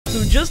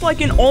So just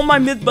like in all my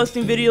myth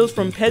busting videos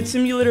from Pet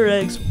Simulator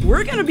X,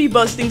 we're gonna be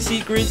busting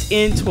secrets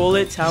in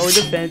toilet tower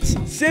defense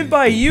sent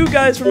by you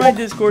guys from my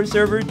Discord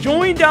server.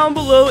 Join down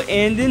below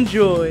and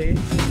enjoy.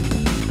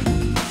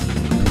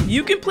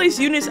 You can place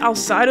units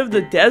outside of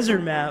the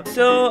desert map.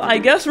 So I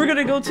guess we're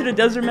gonna go to the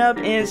desert map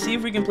and see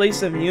if we can place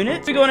some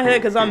units. We're going ahead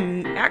because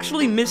I'm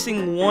actually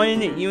missing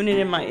one unit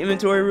in my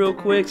inventory real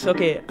quick. So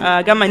okay,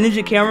 I got my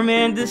ninja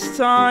cameraman this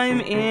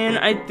time and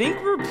I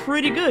think we're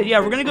pretty good.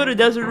 Yeah, we're gonna go to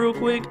desert real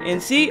quick and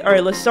see. All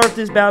right, let's start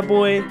this bad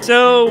boy.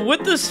 So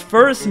with this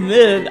first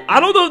myth, I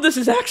don't know if this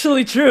is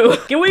actually true.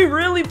 Can we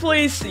really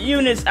place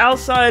units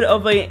outside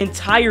of an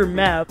entire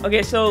map?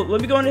 Okay, so let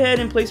me go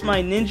ahead and place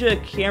my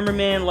ninja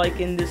cameraman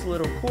like in this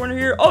little corner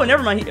here. Oh,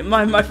 never mind.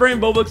 My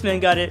friend Roblox man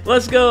got it.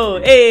 Let's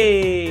go.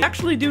 Hey, I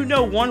actually do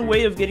know one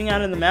way of getting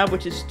out of the map,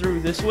 which is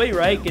through this way,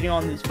 right? Getting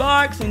on this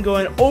box and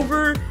going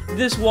over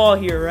this wall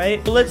here,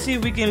 right? But let's see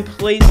if we can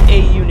place a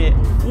unit.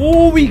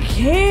 Oh, we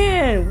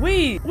can.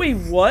 Wait,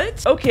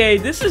 what? Okay,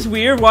 this is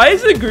weird. Why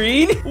is it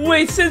green?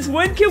 Wait, since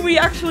when can we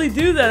actually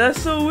do that? That's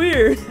so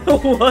weird.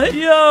 What?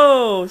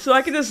 Yo, so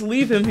I can just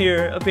leave him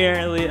here,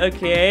 apparently.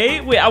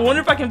 Okay. Wait, I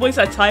wonder if I can place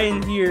a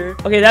Titan here.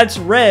 Okay, that's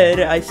red.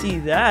 I see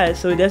that.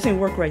 So it doesn't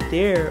work right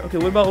there. Okay,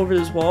 what about over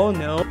this wall?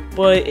 No.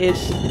 But if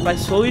I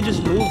slowly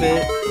just move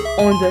it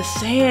on the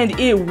sand,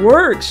 it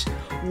works.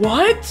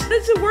 What? How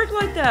does it work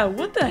like that?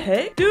 What the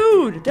heck?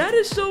 Dude, that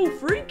is so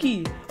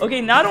freaky.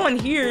 Okay, not on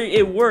here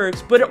it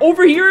works, but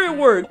over here it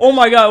works. Oh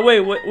my god,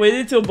 wait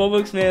until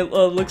Roblox man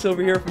looks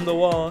over here from the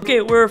wall. Okay,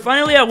 we're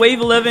finally at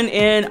wave 11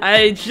 and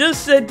I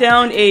just set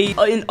down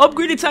an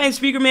upgraded Titan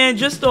speakerman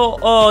just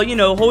to, you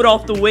know, hold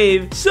off the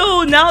wave.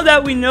 So now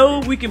that we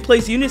know we can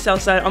place units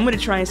outside, I'm gonna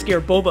try and scare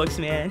Roblox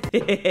man.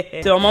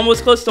 So I'm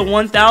almost close to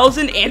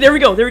 1,000 and there we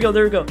go.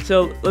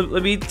 So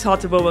let me talk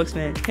to Roblox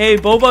man. Hey,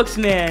 Roblox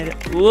man,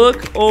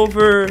 look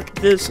over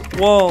this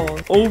wall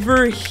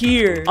over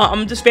here.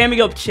 I'm just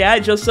spamming up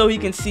chat just so he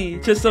can see.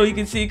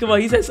 Come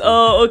on, he says,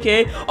 oh,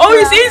 okay. Oh,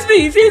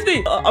 he sees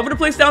me. I'm gonna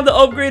place down the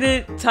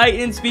upgraded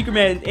Titan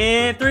speakerman.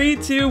 And 3,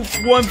 2,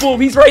 1, boom.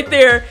 He's right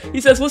there.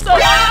 He says, what's up?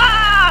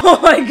 Ah! Oh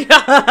my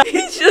god.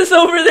 He's just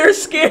over there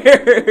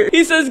scared.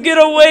 He says, get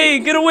away,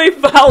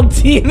 foul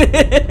demon.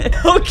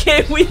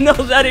 Okay, we know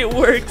that it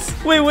works.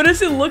 Wait, what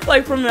does it look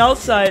like from the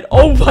outside?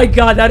 Oh my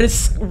god, that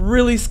is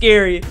really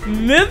scary.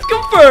 Myth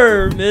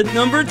confirmed. Myth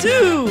number 2.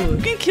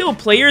 You can kill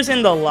players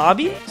in the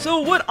lobby. So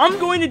what I'm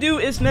going to do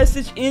is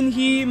message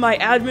Inhi, my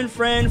admin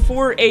friend,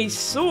 for a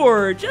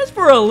sword, just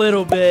for a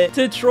little bit,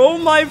 to troll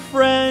my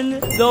friend,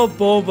 the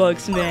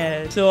Roblox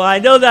man. So I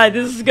know that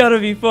this is gonna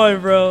be fun,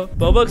 bro.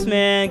 Roblox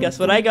man, guess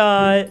what I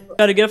got?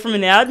 Got a gift from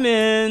an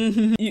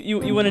admin.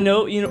 you want to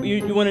know?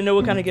 You want to know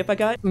what kind of gift I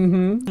got?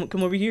 Mm-hmm.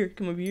 Come over here.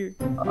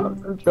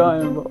 I'm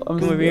trying, bro.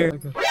 Come over here.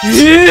 Okay.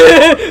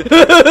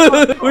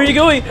 Where are you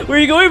going,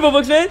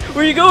 Roblox man?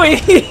 Where are you going?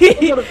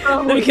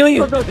 Let me kill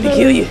you.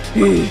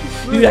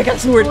 Dude, I got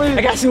sword.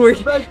 I got sword.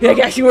 Thank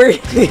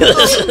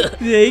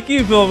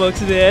you,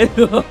 Roblox man.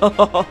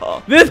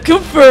 Myth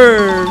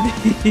confirmed.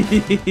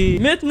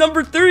 Myth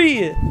number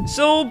 3.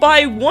 So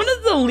by one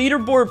of the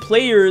leaderboard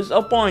players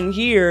up on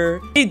here,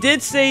 they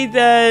did say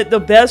that the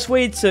best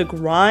way to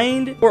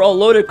grind for a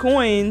load of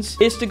coins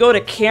is to go to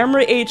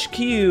camera HQ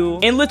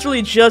and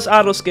literally just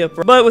auto skip.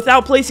 But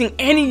without placing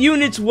any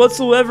units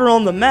whatsoever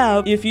on the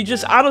map, if you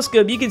just auto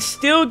skip, you can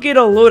still get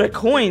a load of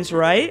coins,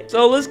 right?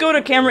 So let's go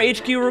to camera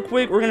HQ real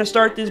quick. We're gonna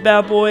start this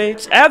bad boy.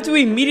 So I have to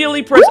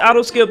immediately press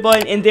auto skip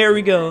button and there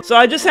we go. So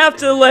I just have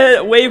to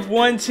let wave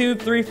 1, 2,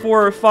 3,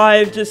 4, or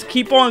 5 just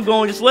keep on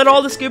going. Just let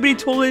all the skibidi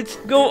toilets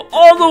go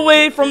all the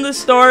way from the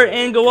start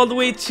and go all the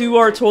way to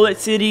our toilet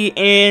city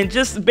and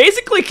just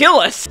basically kill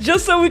us,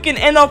 just so we can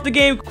end off the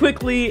game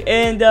quickly.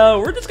 And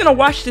we're just gonna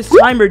watch this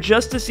timer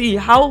just to see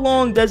how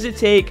long does it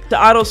take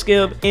to auto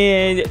skip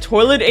in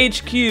toilet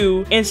HQ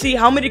and see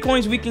how many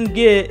coins we can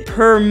get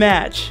per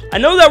match. I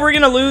know that we're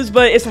gonna lose,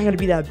 but it's not gonna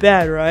be that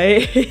bad,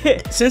 right?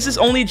 Since it's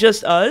only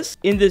just us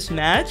in this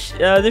match,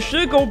 this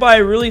should go by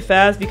really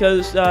fast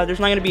because there's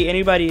not gonna be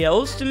anybody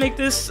else to make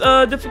this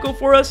difficult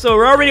for us. So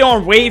we're already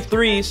on wave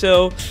 3,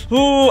 so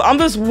I'm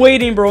just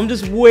waiting, bro.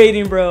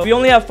 We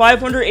only have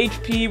 500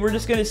 HP. We're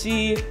just gonna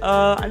see.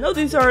 I know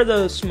these are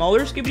the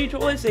smaller skibidi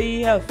toilets.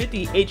 They have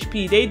 50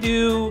 HP. They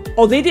do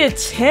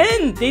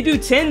 10. They do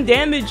 10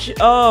 damage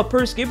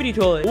per skibidi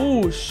toilet.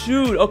 Oh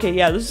shoot. Okay,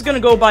 yeah, this is gonna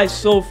go by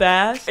so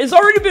fast. It's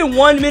already been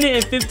 1 minute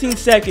and 15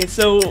 seconds.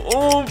 So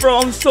bro,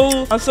 I'm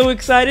so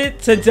excited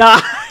to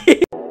die.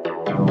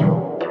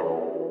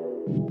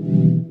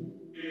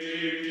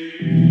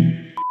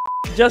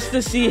 Just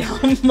to see how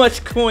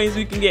much coins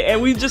we can get.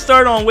 And we just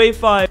started on wave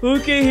 5.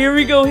 Okay, here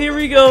we go.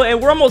 And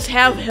we're almost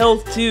half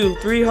health too.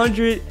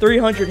 300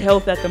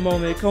 health at the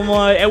moment. Come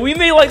on. And we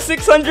made like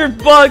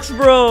 600 bucks,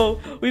 bro.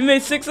 We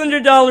made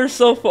 $600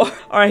 so far.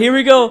 All right, here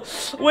we go.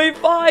 Wave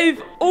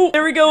 5. Oh,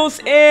 there it goes.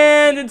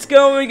 And it's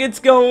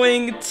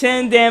going.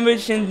 10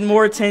 damage and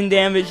more 10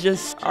 damage.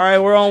 All right,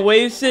 we're on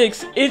wave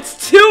 6.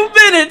 It's 2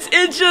 minutes.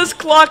 It just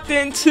clocked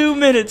in 2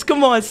 minutes.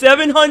 Come on,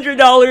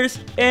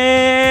 $700.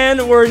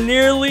 And we're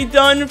nearly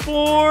done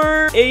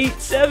for 8,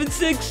 7,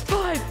 6,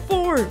 5,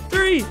 4,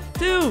 3,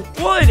 2,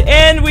 1.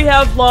 And we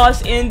have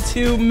lost in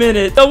 2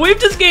 minutes. So we've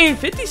just gained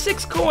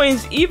 56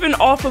 coins even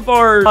off of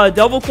our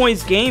double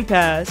coins game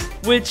pass,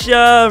 which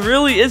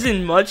really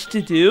isn't much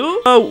to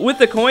do with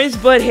the coins,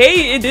 but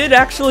hey, it did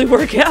actually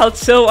work out.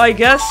 So I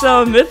guess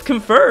myth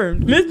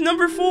confirmed. Myth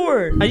number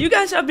 4. You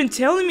guys have been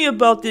telling me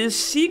about this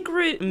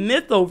secret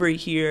myth over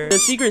here. The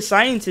secret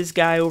scientist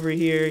guy over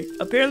here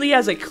apparently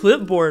has a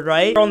clipboard,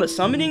 right, on the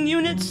summoning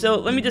unit. So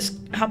let me just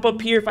hop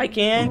up here if I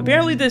can.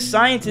 Apparently this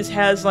scientist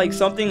has like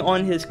something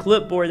on his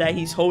clipboard that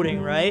he's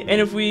holding, right? And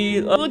if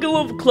we look a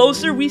little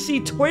closer, we see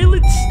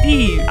Toilet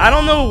Steve. I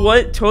don't know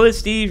what Toilet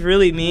Steve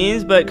really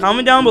means, but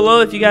comment down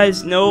below if you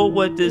guys know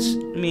what this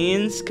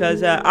means,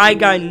 because I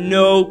got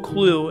no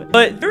clue.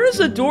 But there is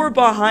a door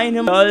behind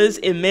him that does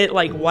emit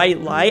like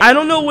white light. I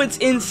don't know what's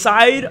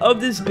inside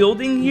of this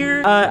building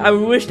here. I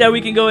wish that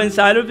we can go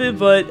inside of it,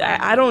 but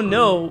I don't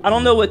know. I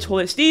don't know what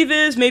Toilet Steve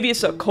is. Maybe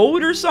it's a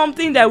code or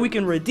something that we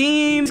can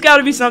redeem. It's got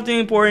to be something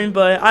important,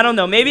 but I don't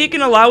know. Maybe it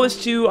can allow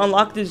us to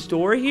unlock this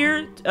door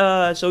here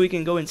so we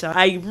can go inside.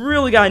 I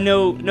really got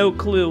no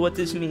clue what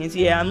this means.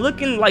 Yeah, I'm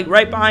looking like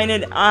right behind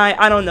it.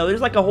 I don't know.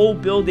 There's like a whole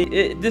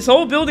building. This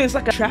whole building is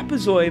like a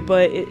trapezoid,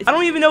 but I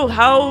don't even know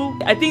how.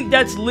 I think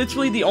that's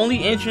literally the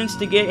only entrance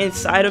to get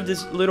inside of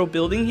this little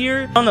building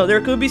here. I don't know.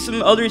 There could be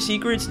some other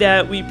secrets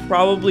that we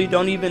probably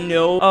don't even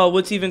know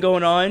what's even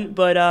going on,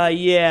 but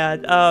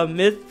yeah,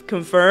 myth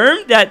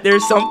confirmed that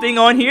there's something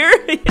on here.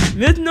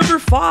 Myth number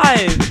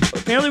 5.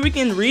 Apparently we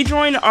can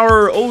rejoin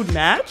our old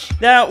match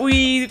that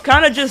we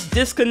kind of just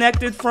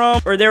disconnected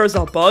from, or there was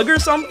a bug or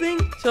something.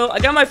 So I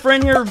got my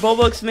friend here,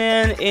 Roblox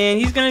man, and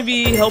he's gonna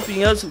be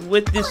helping us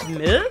with this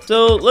myth.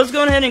 So let's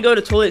go ahead and go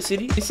to Toilet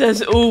City. He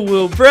says, "Oh,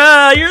 Will,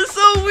 bruh, you're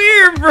so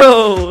weird,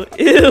 bro.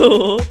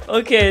 Ew."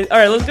 Okay, all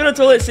right, let's go to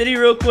Toilet City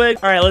real quick.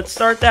 All right, let's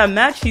start that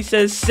match. He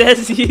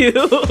says you.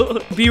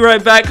 Be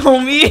right back,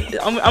 homie.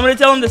 I'm gonna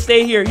tell him to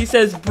stay here. He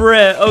says,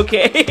 "Bruh."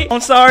 Okay.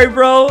 I'm sorry,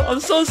 bro. I'm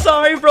so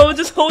sorry, bro.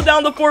 Just hold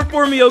down the fort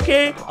for me,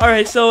 okay? All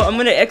right, so I'm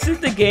gonna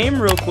exit the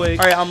game real quick.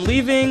 All right, I'm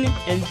leaving,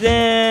 and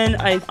then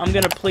I'm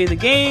gonna play the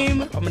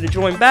game. I'm gonna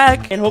join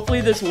back, and hopefully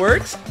this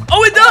works.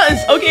 Oh, it does.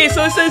 Okay,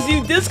 so it says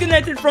you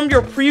disconnected from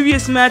your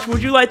previous match.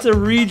 Would you like to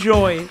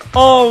rejoin?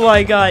 Oh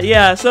my god,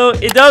 yeah. So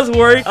it does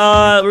work.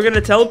 We're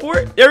gonna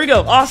teleport. There we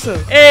go.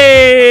 Awesome.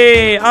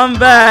 Hey, I'm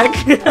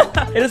back.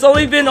 It has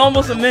only been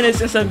almost a minute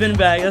since I've been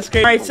back. That's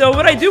crazy. All right, so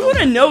what I do want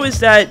to know is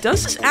that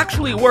does this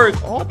actually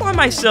work all by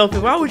myself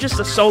if I was just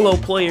a solo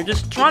player,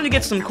 just trying to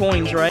get some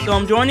coins, right? So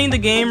I'm joining the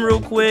game real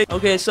quick.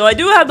 Okay, so I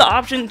do have the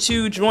option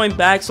to join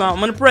back, so I'm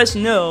gonna press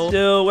no.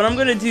 So what I'm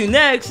gonna do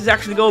next is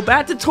actually go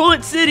back to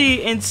Toilet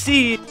City and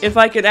see if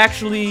I could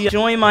actually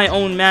join my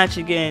own match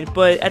again.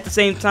 But at the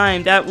same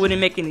time, that wouldn't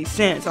make any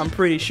sense, I'm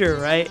pretty sure,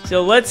 right?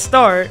 So let's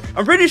start.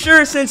 I'm pretty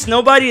sure since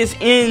nobody is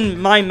in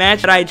my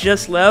match that I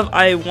just left,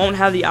 I won't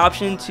have the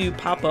option to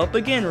pop up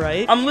again,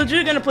 right? I'm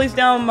legit gonna place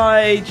down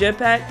my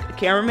jetpack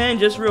cameraman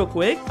just real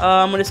quick.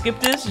 I'm gonna skip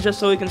this just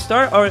so we can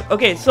start. All right,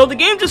 okay, so the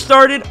game just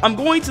started. I'm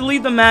going to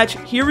leave the match.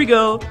 Here we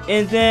go.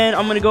 And then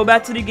I'm gonna go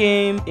back to the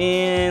game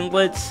and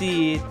let's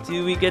see.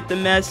 Do we get the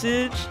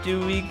message?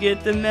 Do we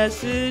get the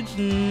message?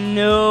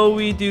 No,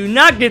 we do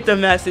not get the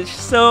message.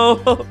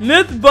 So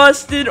myth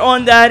busted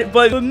on that,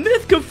 but the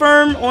myth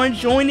confirmed on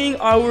joining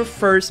our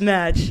first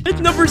match.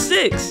 Myth number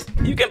 6.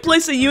 You can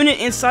place a unit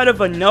inside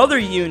of another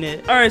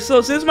unit. All right,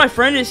 so since my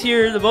friend is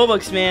here, the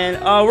Roblox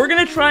man, we're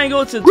gonna try and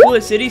go to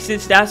Toilet City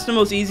since that's the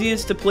most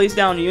easiest to place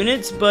down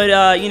units, but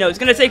you know, it's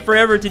gonna take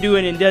forever to do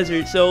it in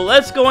desert. So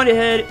let's go on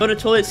ahead, go to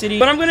Toilet City.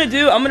 What I'm gonna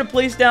do, I'm gonna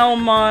place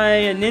down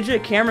my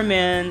ninja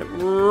cameraman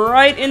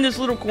right in this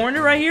little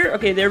corner right here.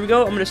 Okay, there we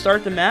go. I'm gonna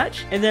start the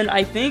match, and then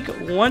I think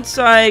once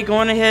I go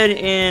on ahead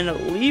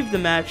and leave the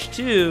match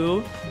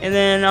too, and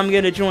then I'm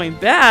gonna join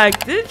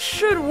back, this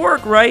should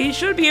work, right? He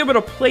should be able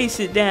to place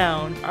it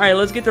down. All right,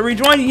 let's get the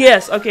rejoin.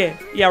 Yes, okay,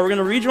 yeah, we're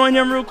gonna rejoin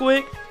him real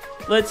quick.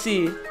 Let's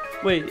see.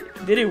 Wait,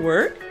 did it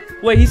work?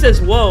 Wait, he says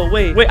whoa.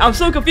 Wait, I'm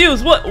so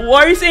confused. What?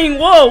 Why are you saying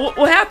whoa?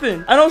 What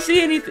happened? I don't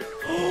see anything.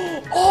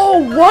 Oh,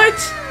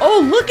 what?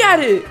 Oh, look at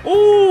it.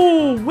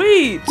 Oh,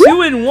 wait,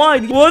 2 and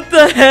 1. What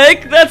the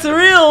heck? That's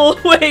real.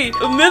 Wait,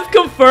 myth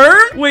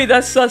confirmed? Wait,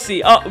 that's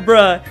sussy. Oh,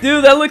 bruh.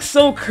 Dude, that looks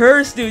so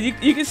cursed, dude.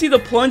 You can see the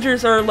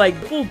plungers are like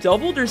full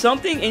doubled or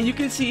something, and you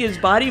can see his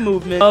body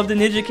movement of the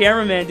ninja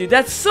cameraman, dude.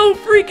 That's so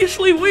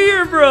freakishly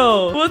weird,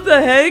 bro. What the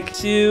heck?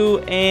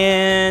 2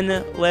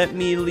 and let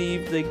me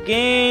leave the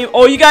game.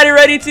 Oh, you got it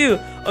ready too.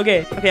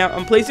 Okay,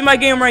 I'm placing my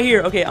game right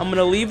here. Okay, I'm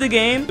gonna leave the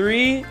game.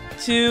 3,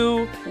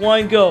 2,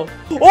 1, go.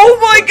 Oh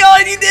my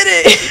god, you did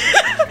it!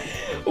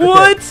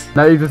 What?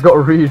 Now you just got to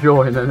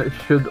rejoin and it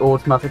should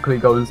automatically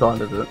go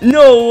inside of it.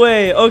 No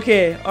way.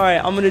 Okay,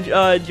 alright, I'm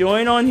gonna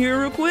join on here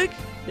real quick.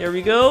 There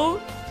we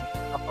go.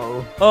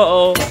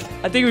 Uh-oh.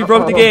 I think we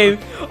broke the game.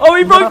 Oh,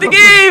 we broke the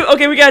game.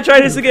 Okay, we gotta try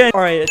this again.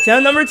 All right,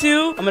 attempt number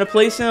 2. I'm gonna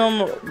place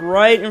him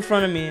right in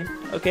front of me.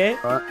 Okay.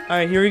 All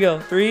right, here we go.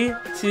 3,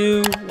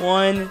 2,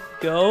 1,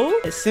 go.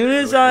 As soon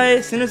as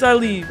I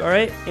leave. All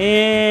right,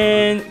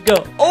 and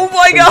go. Oh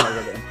my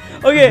God.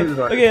 Okay.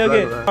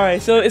 All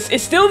right, so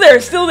it's still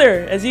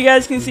there, as you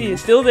guys can see.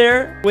 It's still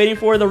there, waiting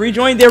for the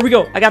rejoin. There we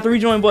go. I got the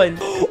rejoin button.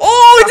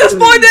 Oh, it just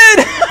spawned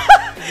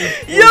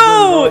in.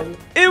 Yo,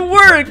 it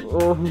worked.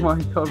 Oh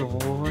my God,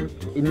 what?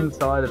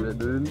 Inside of it,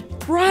 dude.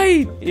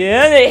 Right.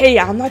 Yeah, hey,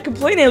 I'm not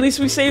complaining. At least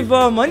we save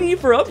money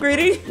for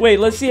upgrading.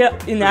 Wait, let's see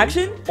it in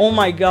action. Oh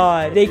my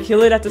God, they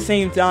kill it at the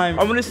same time.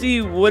 I want to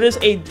see what is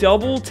a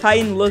double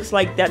Titan looks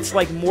like that's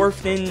like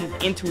morphed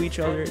into each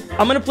other.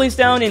 I'm going to place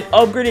down an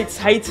upgraded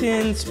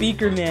Titan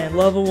speakerman,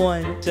 level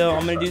 1. So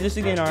I'm going to do this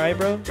again. All right,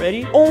 bro.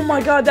 Ready? Oh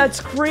my God, that's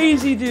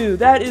crazy, dude.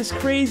 That is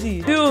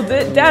crazy. Dude,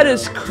 that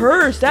is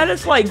cursed. That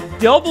is like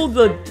double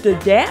the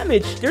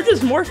damage. They're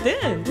just morphed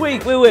in.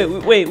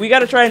 Wait. We got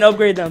to try and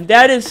upgrade them.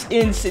 That is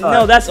insane.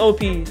 No, that's OP.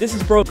 This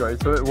is broke.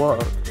 Great, so it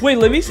worked. Wait,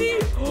 let me see.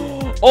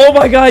 Oh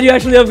my God, you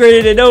actually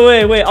upgraded it. No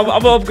way. Wait, I'm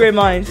gonna upgrade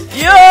mine.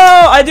 Yo,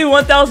 I do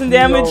 1,000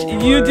 damage. No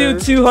You do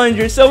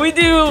 200. So we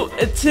do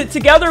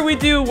together. We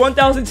do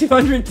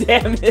 1,200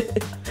 damage.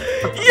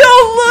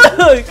 Yo,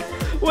 look.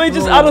 Wait,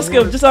 just auto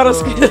skip. Just auto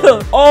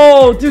skip.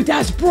 Oh, dude,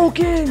 that's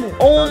broken.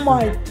 Oh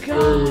my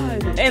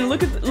God. And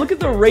look at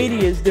the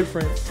radius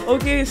difference.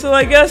 Okay, so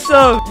I guess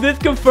myth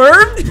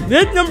confirmed.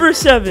 Myth number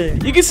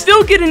 7. You can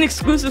still get an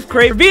exclusive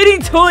crate for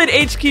beating Toilet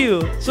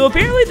HQ. So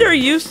apparently there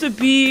used to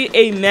be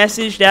a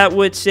message that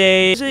would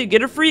say,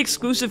 get a free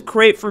exclusive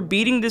crate for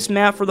beating this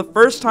map for the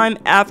first time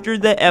after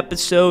the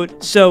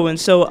episode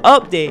so-and-so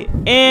update.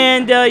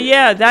 And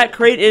yeah, that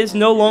crate is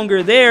no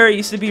longer there. It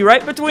used to be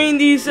right between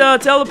these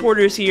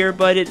teleporters here,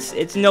 but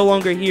it's no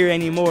longer here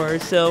anymore.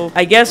 So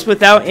I guess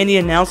without any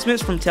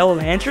announcements from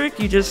Telelantric,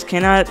 you just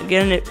cannot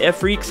get a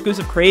free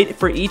exclusive crate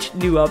for each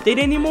new update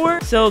anymore.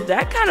 So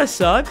that kind of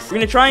sucks. We're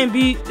gonna try and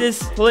beat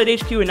this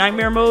Toilet HQ in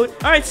nightmare mode.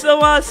 All right, so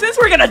since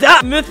we're gonna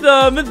die, myth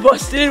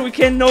busted, we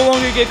can no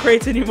longer get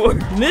crates anymore.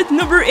 Myth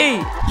number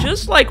 8.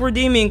 Just like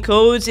redeeming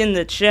codes in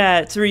the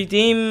chat to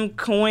redeem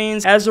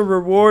coins as a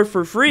reward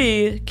for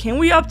free, can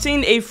we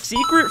obtain a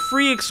secret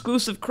free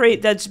exclusive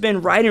crate that's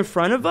been right in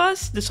front of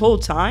us this whole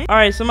time? All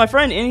right, so my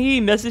friend he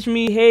messaged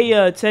me, hey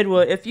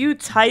Tedwa, if you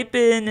type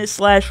in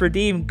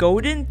 /redeem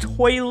golden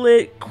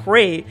toilet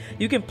crate,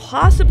 you can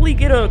possibly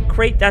get a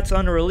crate that's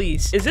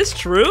unreleased. Is this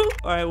true?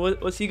 All right,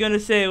 what's he gonna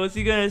say?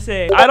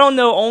 I don't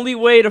know, only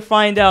way to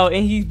find out.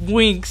 And he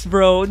winks,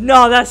 bro.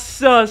 No, that's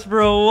sus,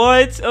 bro.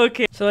 What?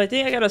 Okay, so I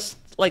think I gotta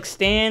like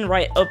stand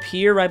right up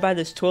here, right by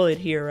this toilet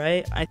here,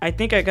 right? I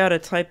think I gotta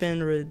type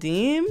in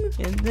redeem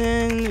and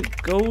then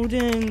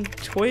golden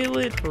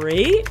toilet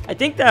crate. I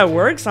think that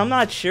works. I'm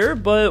not sure,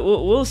 but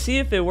we'll see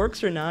if it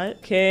works or not.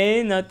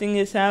 Okay, nothing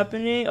is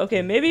happening.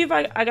 Okay, maybe if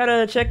I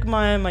gotta check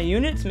my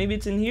units, maybe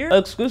it's in here.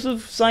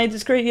 Exclusive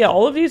scientist crate. Yeah,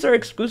 all of these are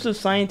exclusive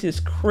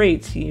scientist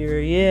crates here.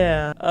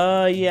 Yeah.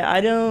 Yeah,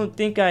 I don't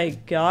think I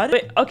got it.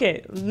 Wait,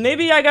 okay,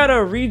 maybe I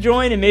gotta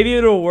rejoin and maybe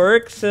it'll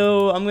work.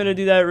 So I'm gonna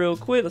do that real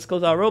quick. Let's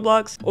close out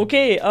Roblox.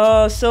 Okay,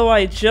 so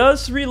I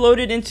just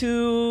reloaded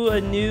into a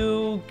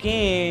new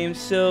game.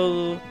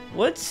 So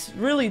what's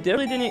really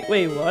different?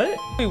 Wait, what?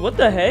 Wait, what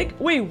the heck?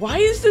 Wait, why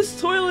is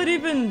this toilet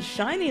even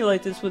shiny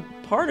like this with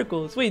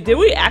particles? Wait, did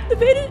we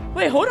activate it?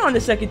 Wait, hold on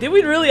a second. Did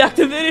we really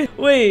activate it?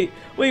 Wait,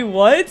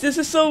 what? This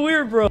is so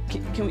weird, bro.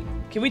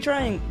 Can we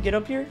try and get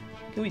up here?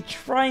 Can we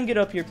try and get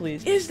up here,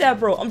 please? Is that,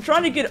 bro? I'm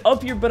trying to get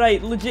up here, but I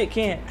legit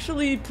can't.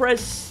 Actually,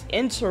 press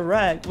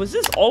interact. Was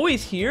this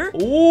always here?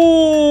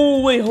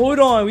 Oh, wait, hold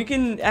on. We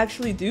can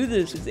actually do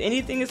this. Is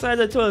anything inside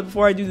the toilet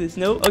before I do this?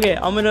 Nope. Okay,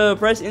 I'm gonna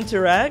press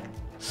interact.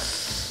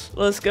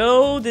 Let's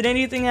go. Did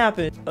anything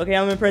happen? Okay,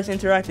 I'm gonna press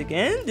interact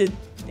again. Did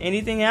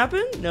anything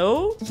happen?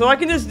 No. So I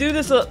can just do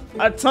this a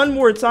ton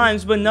more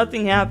times, but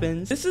nothing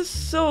happens. This is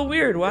so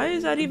weird. Why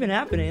is that even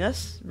happening?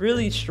 That's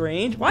really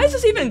strange. Why is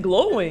this even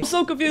glowing? I'm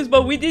so confused,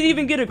 but we didn't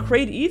even get a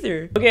crate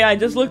either. Okay, I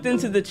just looked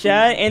into the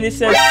chat and it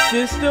says,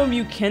 system,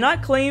 you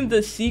cannot claim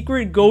the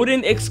secret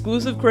golden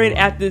exclusive crate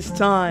at this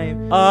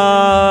time.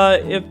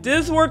 If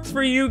this works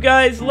for you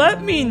guys,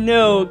 let me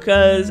know,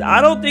 because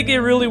I don't think it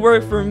really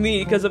worked for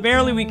me, because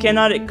apparently we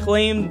cannot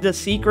claim the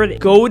secret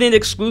golden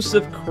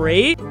exclusive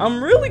crate.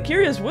 I'm really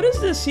curious, what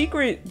is the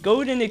secret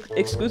golden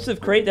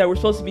exclusive crate that we're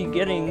supposed to be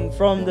getting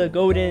from the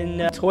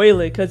golden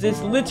toilet? Because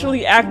it's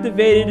literally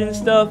activated and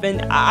stuff,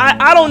 and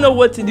I don't know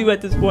what to do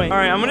at this point. All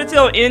right, I'm gonna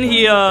tell in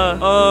here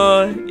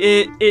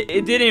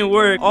it didn't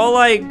work. All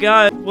I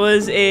got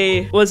was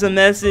a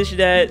message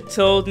that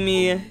told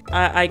me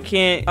I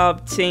can't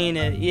obtain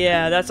it.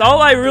 Yeah, that's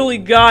all I really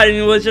got, and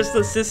it was just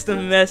a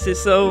system message.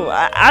 So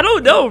I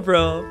don't know,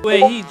 bro.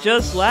 Wait, he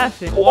just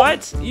laughing.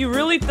 What? You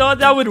really thought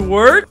that would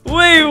work?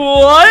 Wait,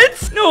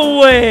 what? No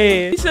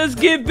way. He says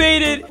get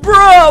baited. Bro,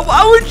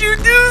 why would you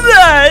do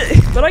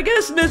that? But I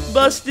guess myth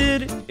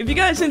busted. If you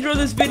guys enjoyed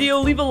this video,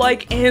 leave a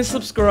like and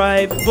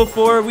subscribe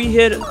before we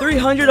hit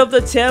 300 of the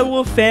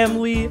Tedwa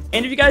family.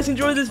 And if you guys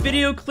enjoyed this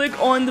video, click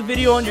on the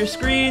video on your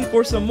screen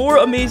for some more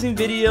amazing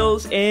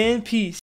videos, and peace.